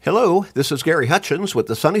Hello, this is Gary Hutchins with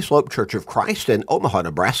the Sunny Slope Church of Christ in Omaha,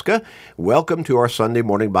 Nebraska. Welcome to our Sunday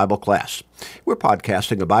morning Bible class. We're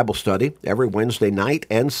podcasting a Bible study every Wednesday night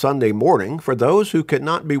and Sunday morning for those who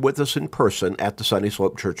cannot be with us in person at the Sunny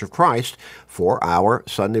Slope Church of Christ for our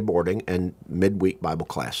Sunday morning and midweek Bible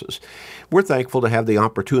classes. We're thankful to have the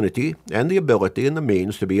opportunity and the ability and the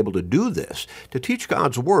means to be able to do this, to teach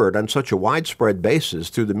God's Word on such a widespread basis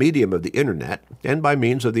through the medium of the Internet and by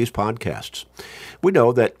means of these podcasts. We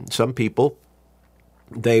know that some people,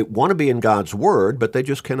 they want to be in God's Word, but they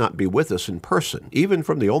just cannot be with us in person, even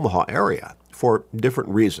from the Omaha area, for different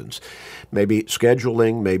reasons. Maybe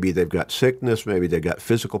scheduling, maybe they've got sickness, maybe they've got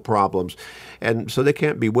physical problems, and so they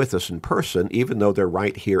can't be with us in person, even though they're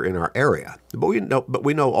right here in our area. But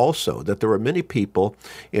we know also that there are many people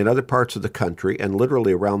in other parts of the country and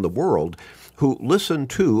literally around the world who listen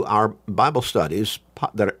to our Bible studies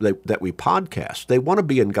that we podcast. They want to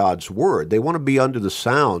be in God's Word. They want to be under the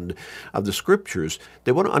sound of the Scriptures.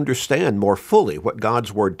 They want to understand more fully what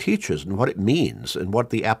God's Word teaches and what it means and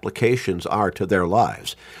what the applications are to their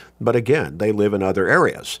lives. But again, they live in other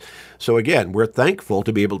areas. So again, we're thankful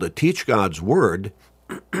to be able to teach God's Word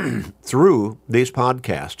through these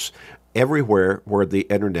podcasts everywhere where the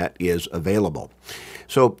Internet is available.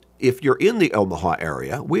 So if you're in the Omaha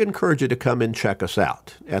area, we encourage you to come and check us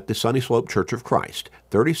out at the Sunny Slope Church of Christ,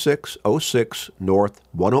 3606 North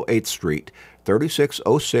 108th Street,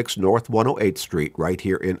 3606 North 108th Street, right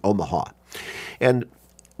here in Omaha. And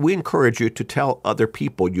we encourage you to tell other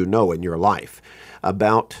people you know in your life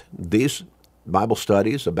about these Bible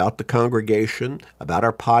studies, about the congregation, about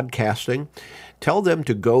our podcasting. Tell them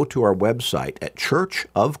to go to our website at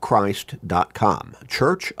churchofchrist.com,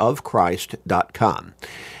 churchofchrist.com,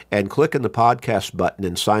 and click on the podcast button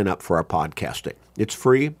and sign up for our podcasting. It's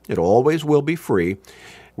free. It always will be free.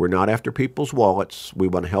 We're not after people's wallets. We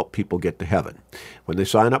want to help people get to heaven. When they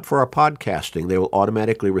sign up for our podcasting, they will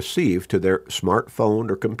automatically receive to their smartphone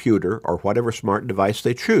or computer or whatever smart device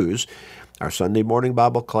they choose our Sunday morning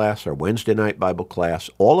Bible class, our Wednesday night Bible class,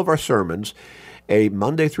 all of our sermons, a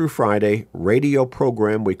Monday through Friday radio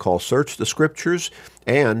program we call Search the Scriptures,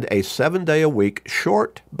 and a 7-day-a-week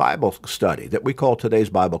short Bible study that we call Today's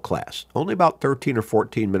Bible Class. Only about 13 or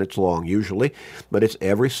 14 minutes long usually, but it's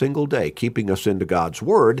every single day keeping us into God's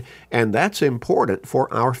Word, and that's important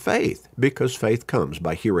for our faith because faith comes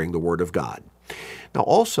by hearing the Word of God. Now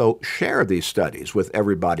also share these studies with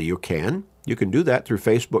everybody you can. You can do that through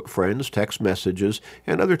Facebook friends, text messages,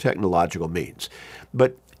 and other technological means.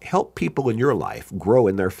 But help people in your life grow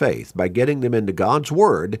in their faith by getting them into God's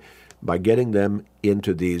Word, by getting them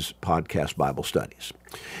into these podcast Bible studies.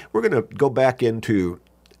 We're going to go back into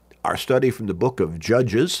our study from the book of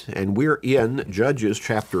Judges, and we're in Judges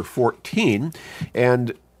chapter 14,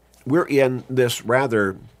 and we're in this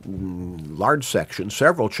rather large section,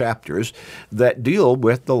 several chapters, that deal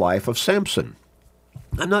with the life of Samson.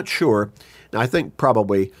 I'm not sure. I think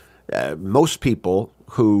probably most people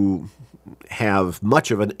who have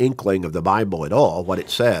much of an inkling of the Bible at all, what it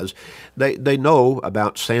says, they know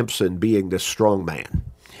about Samson being this strong man.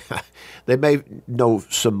 They may know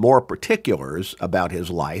some more particulars about his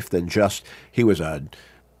life than just he was a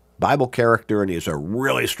Bible character and he's a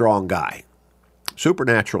really strong guy,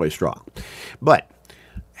 supernaturally strong. But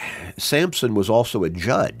Samson was also a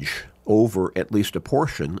judge over at least a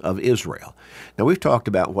portion of Israel. Now we've talked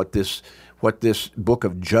about what this book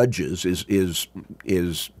of Judges is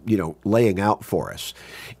laying out for us.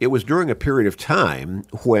 It was during a period of time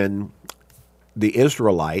when the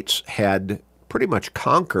Israelites had pretty much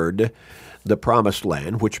conquered the Promised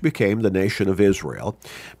Land, which became the nation of Israel,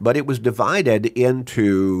 but it was divided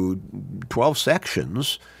into 12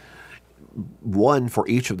 sections, one for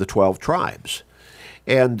each of the 12 tribes.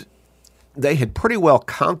 And they had pretty well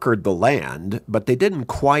conquered the land, but they didn't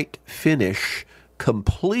quite finish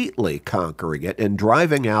completely conquering it and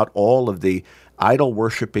driving out all of the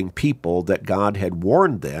idol-worshiping people that God had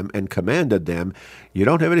warned them and commanded them, you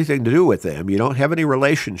don't have anything to do with them, you don't have any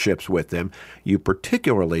relationships with them, you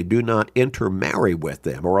particularly do not intermarry with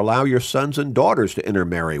them or allow your sons and daughters to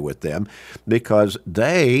intermarry with them because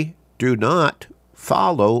they do not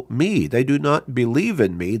follow me. They do not believe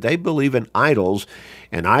in me. They believe in idols,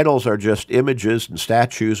 and idols are just images and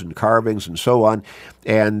statues and carvings and so on,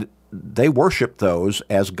 and they worship those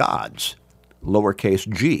as gods, lowercase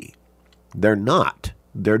g. They're not.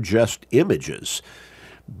 They're just images.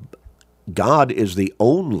 God is the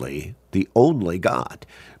only God.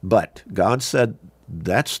 But God said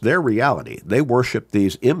that's their reality. They worship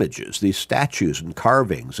these images, these statues and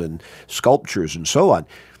carvings and sculptures and so on.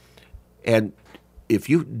 And if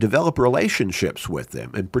you develop relationships with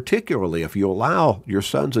them, and particularly if you allow your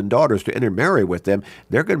sons and daughters to intermarry with them,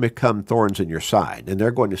 they're going to become thorns in your side, and they're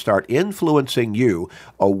going to start influencing you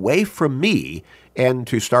away from me and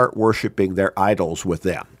to start worshiping their idols with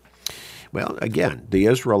them. Well, again, the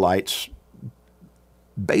Israelites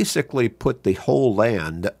basically put the whole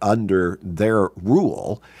land under their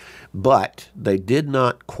rule, but they did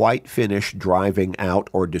not quite finish driving out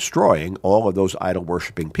or destroying all of those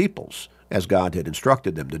idol-worshiping peoples, as God had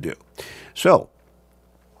instructed them to do. So,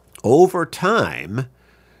 over time,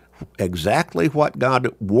 exactly what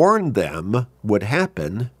God warned them would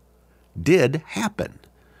happen did happen.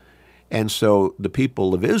 And so the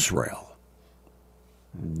people of Israel,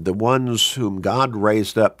 the ones whom God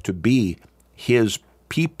raised up to be his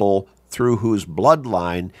people through whose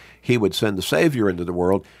bloodline he would send the Savior into the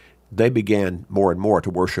world, they began more and more to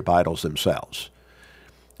worship idols themselves.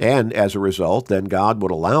 And as a result, then God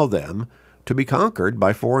would allow them to be conquered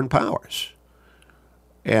by foreign powers.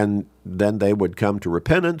 And then they would come to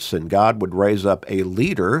repentance, and God would raise up a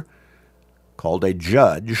leader called a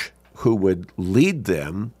judge who would lead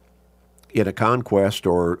them in a conquest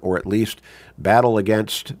or at least battle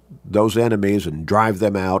against those enemies and drive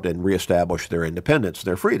them out and reestablish their independence,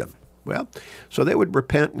 their freedom. Well, so they would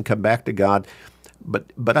repent and come back to God,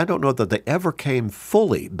 but I don't know that they ever came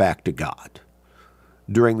fully back to God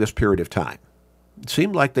during this period of time. It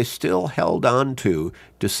seemed like they still held on to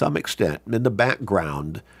some extent, in the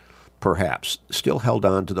background perhaps, still held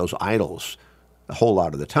on to those idols a whole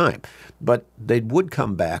lot of the time. But they would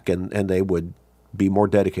come back and they would be more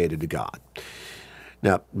dedicated to God.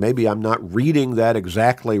 Now, maybe I'm not reading that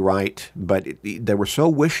exactly right, but they were so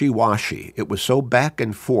wishy-washy. It was so back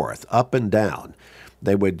and forth, up and down.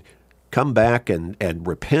 They would come back and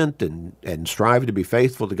repent and strive to be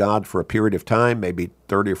faithful to God for a period of time, maybe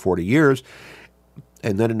 30 or 40 years,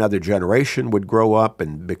 and then another generation would grow up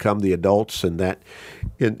and become the adults in that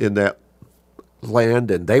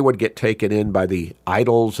land, and they would get taken in by the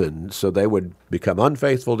idols, and so they would become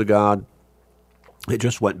unfaithful to God. It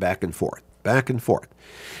just went back and forth, back and forth.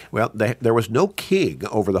 Well, there was no king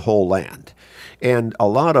over the whole land, and a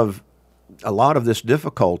lot of this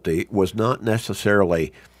difficulty was not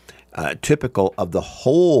necessarily typical of the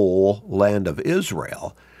whole land of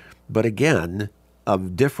Israel, but again,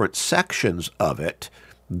 of different sections of it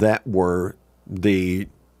that were the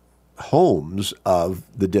homes of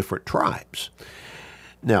the different tribes.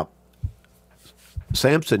 Now,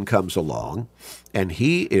 Samson comes along, and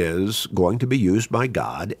he is going to be used by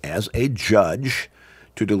God as a judge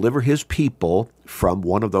to deliver his people from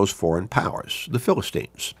one of those foreign powers, the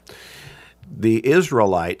Philistines. The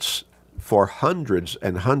Israelites, for hundreds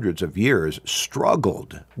and hundreds of years,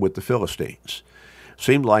 struggled with the Philistines.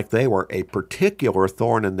 Seemed like they were a particular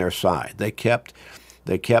thorn in their side. They kept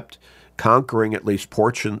conquering at least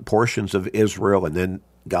portions of Israel, and then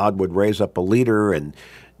God would raise up a leader and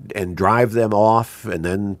drive them off, and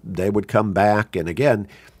then they would come back. And again,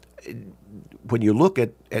 when you look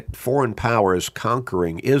at foreign powers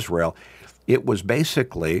conquering Israel, it was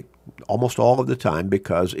basically almost all of the time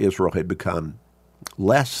because Israel had become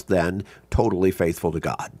less than totally faithful to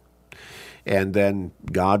God. And then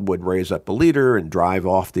God would raise up a leader and drive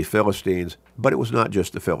off the Philistines. But it was not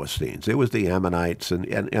just the Philistines. It was the Ammonites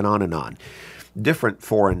and on and on. Different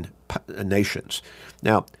foreign nations.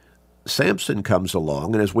 Now, Samson comes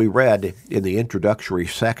along, and as we read in the introductory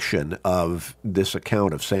section of this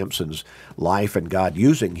account of Samson's life and God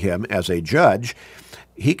using him as a judge,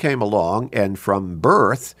 he came along, and from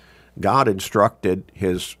birth, God instructed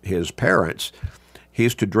his parents,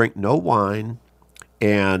 he's to drink no wine,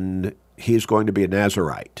 and he's going to be a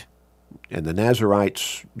Nazirite. And the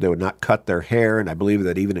Nazirites, they would not cut their hair, and I believe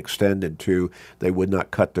that even extended to they would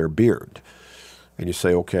not cut their beard. And you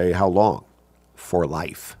say, okay, how long? For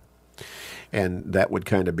life. And that would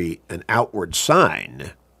kind of be an outward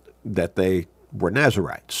sign that they were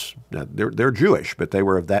Nazirites. Now, they're Jewish, but they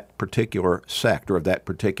were of that particular sect or of that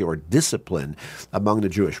particular discipline among the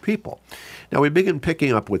Jewish people. Now, we begin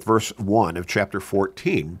picking up with verse 1 of chapter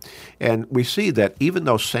 14, and we see that even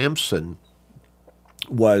though Samson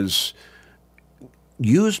was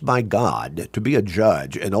used by God to be a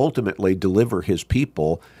judge and ultimately deliver his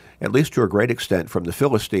people, at least to a great extent, from the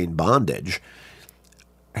Philistine bondage,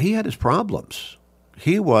 he had his problems.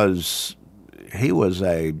 He was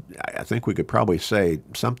I think we could probably say,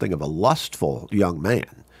 something of a lustful young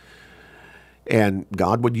man. And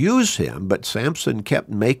God would use him, but Samson kept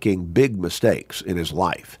making big mistakes in his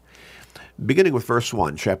life. Beginning with verse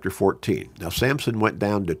 1, chapter 14. Now Samson went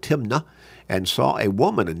down to Timnah and saw a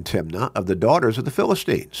woman in Timnah of the daughters of the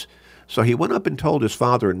Philistines. So he went up and told his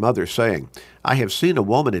father and mother, saying, I have seen a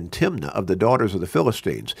woman in Timnah of the daughters of the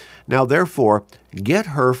Philistines. Now therefore get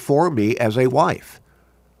her for me as a wife.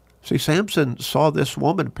 See, Samson saw this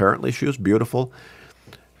woman. Apparently she was beautiful.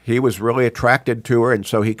 He was really attracted to her, and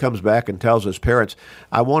so he comes back and tells his parents,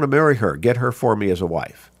 I want to marry her. Get her for me as a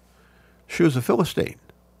wife. She was a Philistine.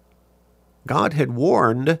 God had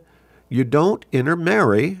warned, you don't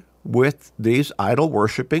intermarry with these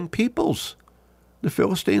idol-worshiping peoples. The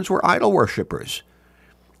Philistines were idol worshippers.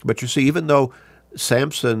 But you see, even though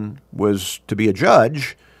Samson was to be a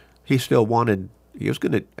judge, he was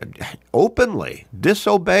going to openly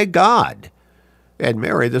disobey God and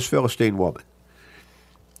marry this Philistine woman.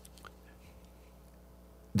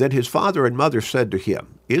 Then his father and mother said to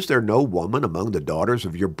him, Is there no woman among the daughters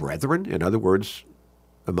of your brethren, in other words,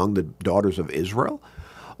 among the daughters of Israel,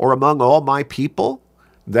 or among all my people,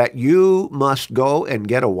 that you must go and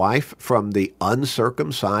get a wife from the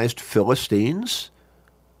uncircumcised Philistines,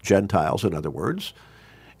 Gentiles in other words?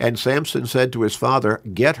 And Samson said to his father,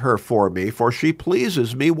 Get her for me, for she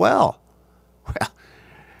pleases me well.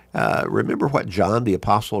 Well, remember what John the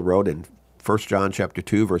Apostle wrote in 1 John chapter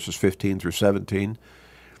 2, verses 15 through 17?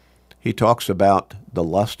 He talks about the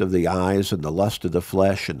lust of the eyes and the lust of the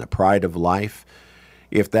flesh and the pride of life.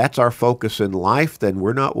 If that's our focus in life, then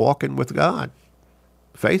we're not walking with God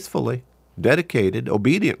faithfully, dedicated,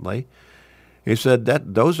 obediently. He said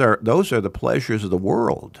that those are the pleasures of the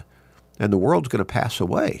world, and the world's going to pass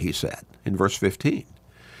away, he said in verse 15.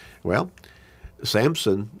 Well,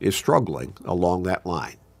 Samson is struggling along that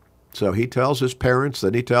line. So he tells his parents,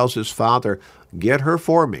 then he tells his father, Get her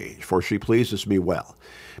for me, for she pleases me well.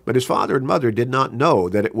 But his father and mother did not know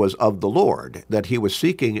that it was of the Lord, that he was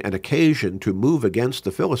seeking an occasion to move against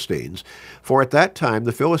the Philistines, for at that time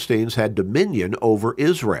the Philistines had dominion over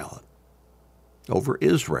Israel. Over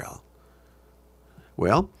Israel.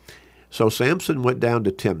 Well, so Samson went down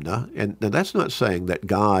to Timnah, and now that's not saying that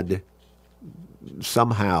God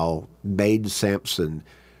somehow made Samson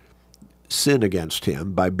sin against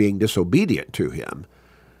him by being disobedient to him,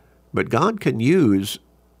 but God can use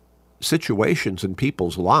situations in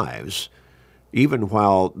people's lives, even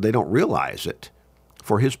while they don't realize it,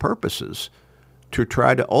 for his purposes, to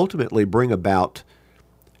try to ultimately bring about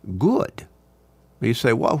good. You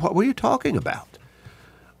say, well, what were you talking about?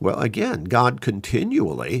 Well, again, God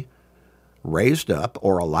continually raised up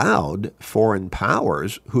or allowed foreign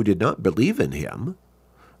powers who did not believe in him,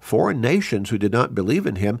 foreign nations who did not believe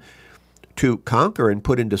in him, to conquer and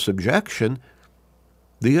put into subjection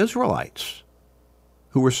the Israelites,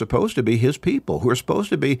 who were supposed to be his people, who were supposed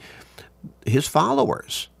to be his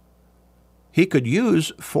followers. He could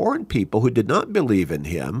use foreign people who did not believe in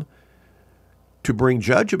him to bring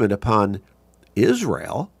judgment upon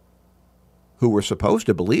Israel, who were supposed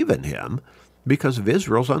to believe in him, because of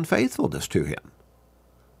Israel's unfaithfulness to him.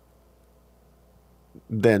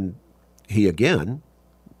 Then he again,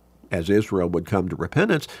 as Israel would come to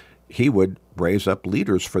repentance, he would raise up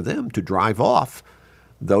leaders for them to drive off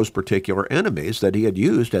those particular enemies that he had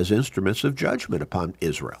used as instruments of judgment upon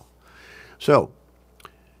Israel. So,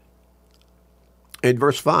 in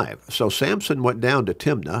verse 5, so Samson went down to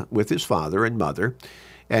Timnah with his father and mother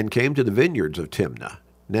and came to the vineyards of Timnah.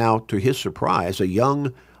 Now, to his surprise, a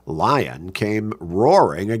young lion came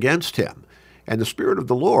roaring against him, and the Spirit of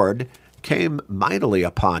the Lord came mightily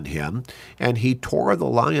upon him, and he tore the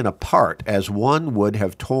lion apart as one would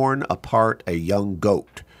have torn apart a young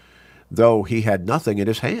goat, though he had nothing in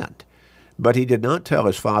his hand. But he did not tell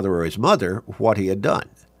his father or his mother what he had done.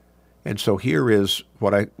 And so here is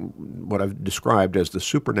what I've described as the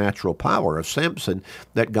supernatural power of Samson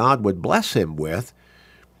that God would bless him with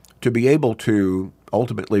to be able to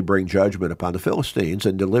ultimately bring judgment upon the Philistines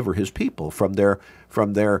and deliver his people from their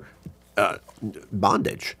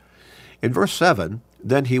bondage. In verse 7,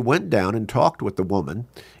 then he went down and talked with the woman,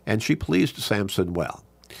 and she pleased Samson well.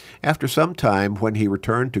 After some time, when he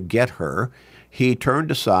returned to get her, he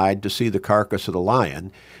turned aside to see the carcass of the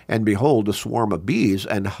lion, and behold, a swarm of bees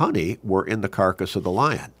and honey were in the carcass of the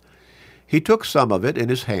lion. He took some of it in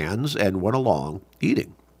his hands and went along,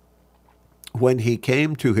 eating. When he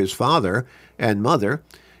came to his father and mother,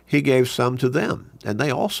 he gave some to them, and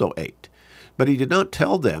they also ate. But he did not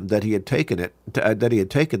tell them that he had taken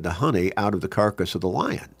the honey out of the carcass of the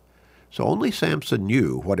lion. So only Samson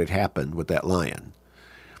knew what had happened with that lion.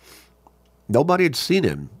 Nobody had seen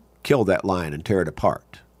him kill that lion and tear it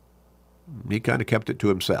apart. He kind of kept it to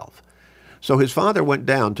himself. So his father went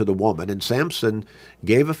down to the woman, and Samson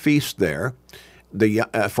gave a feast there.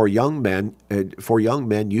 For young men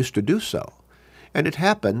used to do so. And it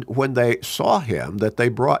happened when they saw him that they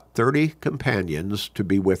brought 30 companions to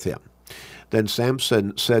be with him. Then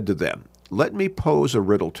Samson said to them, "Let me pose a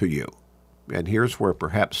riddle to you." And here's where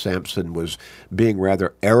perhaps Samson was being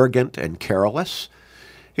rather arrogant and careless.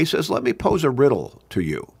 He says, "Let me pose a riddle to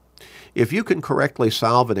you. If you can correctly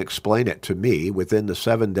solve and explain it to me within the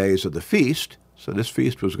 7 days of the feast," so this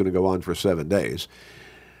feast was going to go on for 7 days,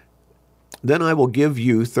 "then I will give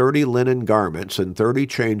you 30 linen garments and 30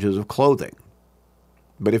 changes of clothing.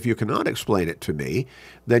 But if you cannot explain it to me,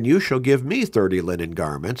 then you shall give me 30 linen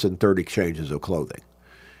garments and 30 changes of clothing."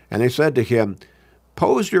 And they said to him,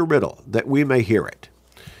 "Pose your riddle, that we may hear it."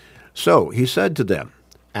 So he said to them,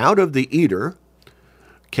 "Out of the eater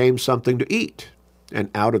came something to eat, and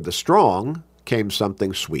out of the strong came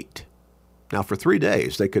something sweet." Now for 3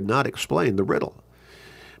 days they could not explain the riddle.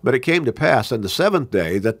 But it came to pass on the 7th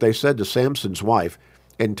day that they said to Samson's wife,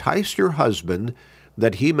 "Entice your husband,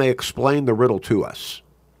 that he may explain the riddle to us,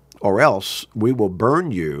 or else we will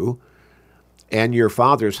burn you and your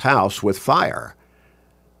father's house with fire.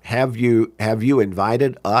 Have you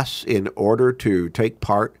invited us in order to take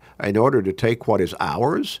what is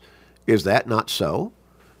ours? Is that not so?"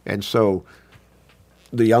 And so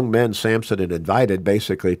the young men Samson had invited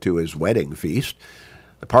basically to his wedding feast,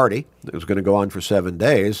 the party that was going to go on for 7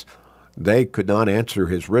 days, they could not answer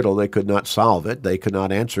his riddle. They could not solve it. They could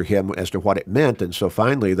not answer him as to what it meant. And so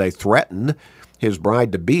finally they threatened his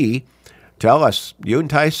bride-to-be, "Tell us, you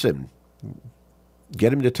entice him.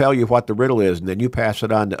 Get him to tell you what the riddle is, and then you pass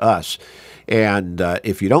it on to us. And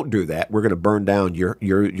if you don't do that, we're going to burn down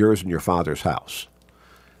yours and your father's house."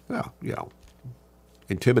 Well,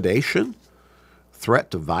 intimidation,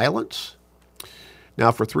 threat to violence.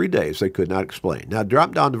 Now for 3 days they could not explain. Now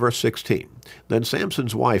drop down to verse 16. "Then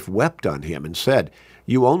Samson's wife wept on him and said,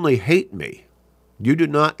 'You only hate me. You do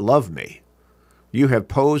not love me. You have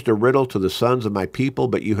posed a riddle to the sons of my people,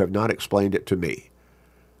 but you have not explained it to me.'"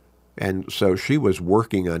 And so she was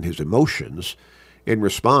working on his emotions in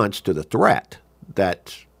response to the threat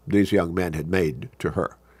that these young men had made to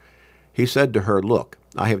her. He said to her, "Look,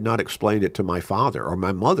 I have not explained it to my father or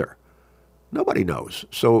my mother. Nobody knows.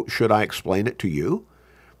 So should I explain it to you?"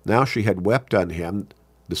 Now she had wept on him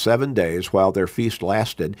the 7 days while their feast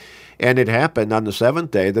lasted, and it happened on the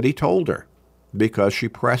 7th day that he told her, because she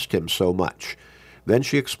pressed him so much. Then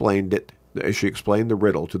she explained the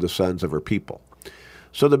riddle to the sons of her people.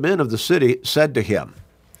 So the men of the city said to him,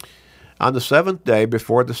 on the 7th day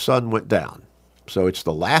before the sun went down, so it's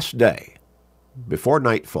the last day before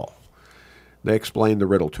nightfall, they explained the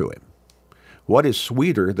riddle to him. "What is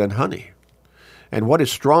sweeter than honey? And what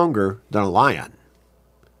is stronger than a lion?"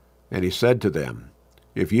 And he said to them,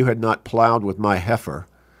 "If you had not plowed with my heifer,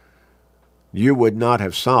 you would not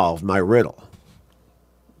have solved my riddle."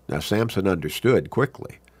 Now Samson understood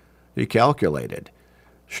quickly. He calculated.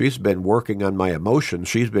 She's been working on my emotions.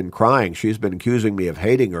 She's been crying. She's been accusing me of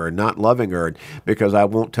hating her and not loving her because I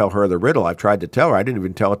won't tell her the riddle. I've tried to tell her. I didn't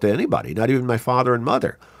even tell it to anybody, not even my father and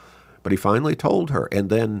mother. But he finally told her, and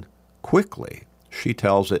then quickly she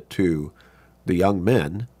tells it to the young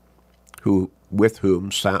men with whom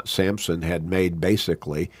Samson had made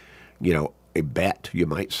basically, a bet, you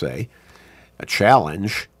might say, a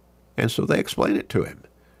challenge, and so they explain it to him.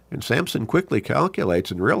 And Samson quickly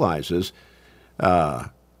calculates and realizes,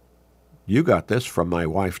 you got this from my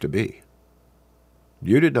wife-to-be.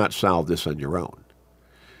 You did not solve this on your own.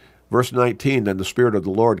 Verse 19, "Then the Spirit of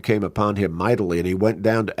the Lord came upon him mightily, and he went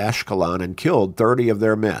down to Ashkelon and killed 30 of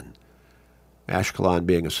their men." Ashkelon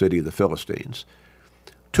being a city of the Philistines,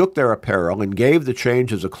 "took their apparel and gave the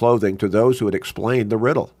changes of clothing to those who had explained the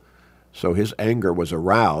riddle. So his anger was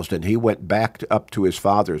aroused, and he went back up to his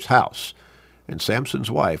father's house. And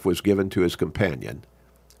Samson's wife was given to his companion,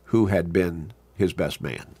 who had been his best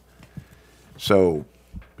man." So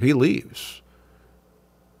he leaves.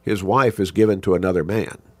 His wife is given to another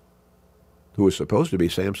man, who was supposed to be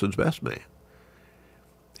Samson's best man.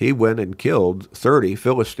 He went and killed 30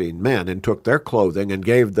 Philistine men and took their clothing and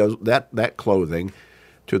gave that clothing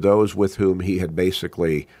to those with whom he had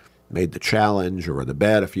basically made the challenge or the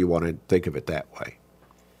bet, if you want to think of it that way.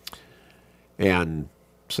 And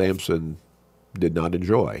Samson did not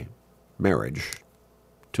enjoy marriage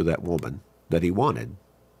to that woman that he wanted,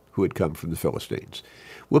 who had come from the Philistines.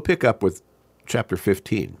 We'll pick up with chapter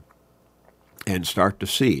 15 and start to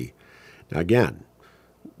see. Now again,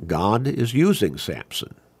 God is using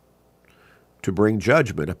Samson to bring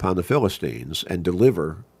judgment upon the Philistines and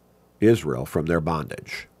deliver Israel from their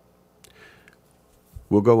bondage.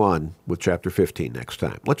 We'll go on with chapter 15 next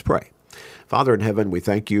time. Let's pray. Father in heaven, we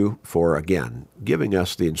thank you for, again, giving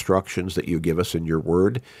us the instructions that you give us in your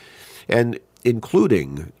word, and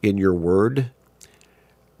including in your word,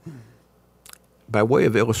 by way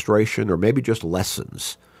of illustration or maybe just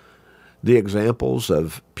lessons, the examples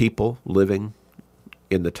of people living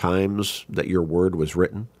in the times that your word was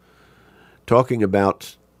written, talking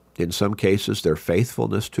about, in some cases, their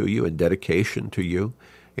faithfulness to you and dedication to you,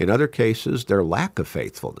 in other cases, their lack of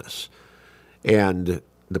faithfulness, and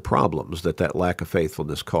the problems that that lack of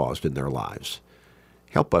faithfulness caused in their lives.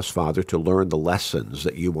 Help us, Father, to learn the lessons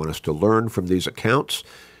that you want us to learn from these accounts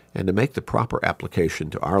and to make the proper application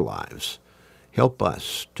to our lives. Help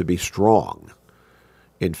us to be strong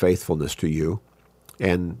in faithfulness to you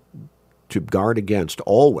and to guard against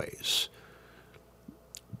always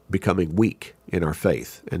becoming weak in our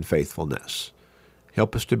faith and faithfulness.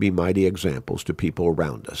 Help us to be mighty examples to people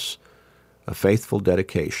around us of faithful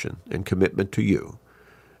dedication and commitment to you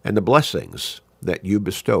and the blessings that you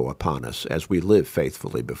bestow upon us as we live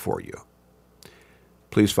faithfully before you.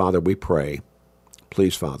 Please, Father, we pray.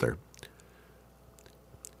 Please, Father,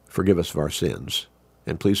 forgive us of our sins,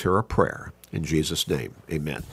 and please hear our prayer. In Jesus' name, amen.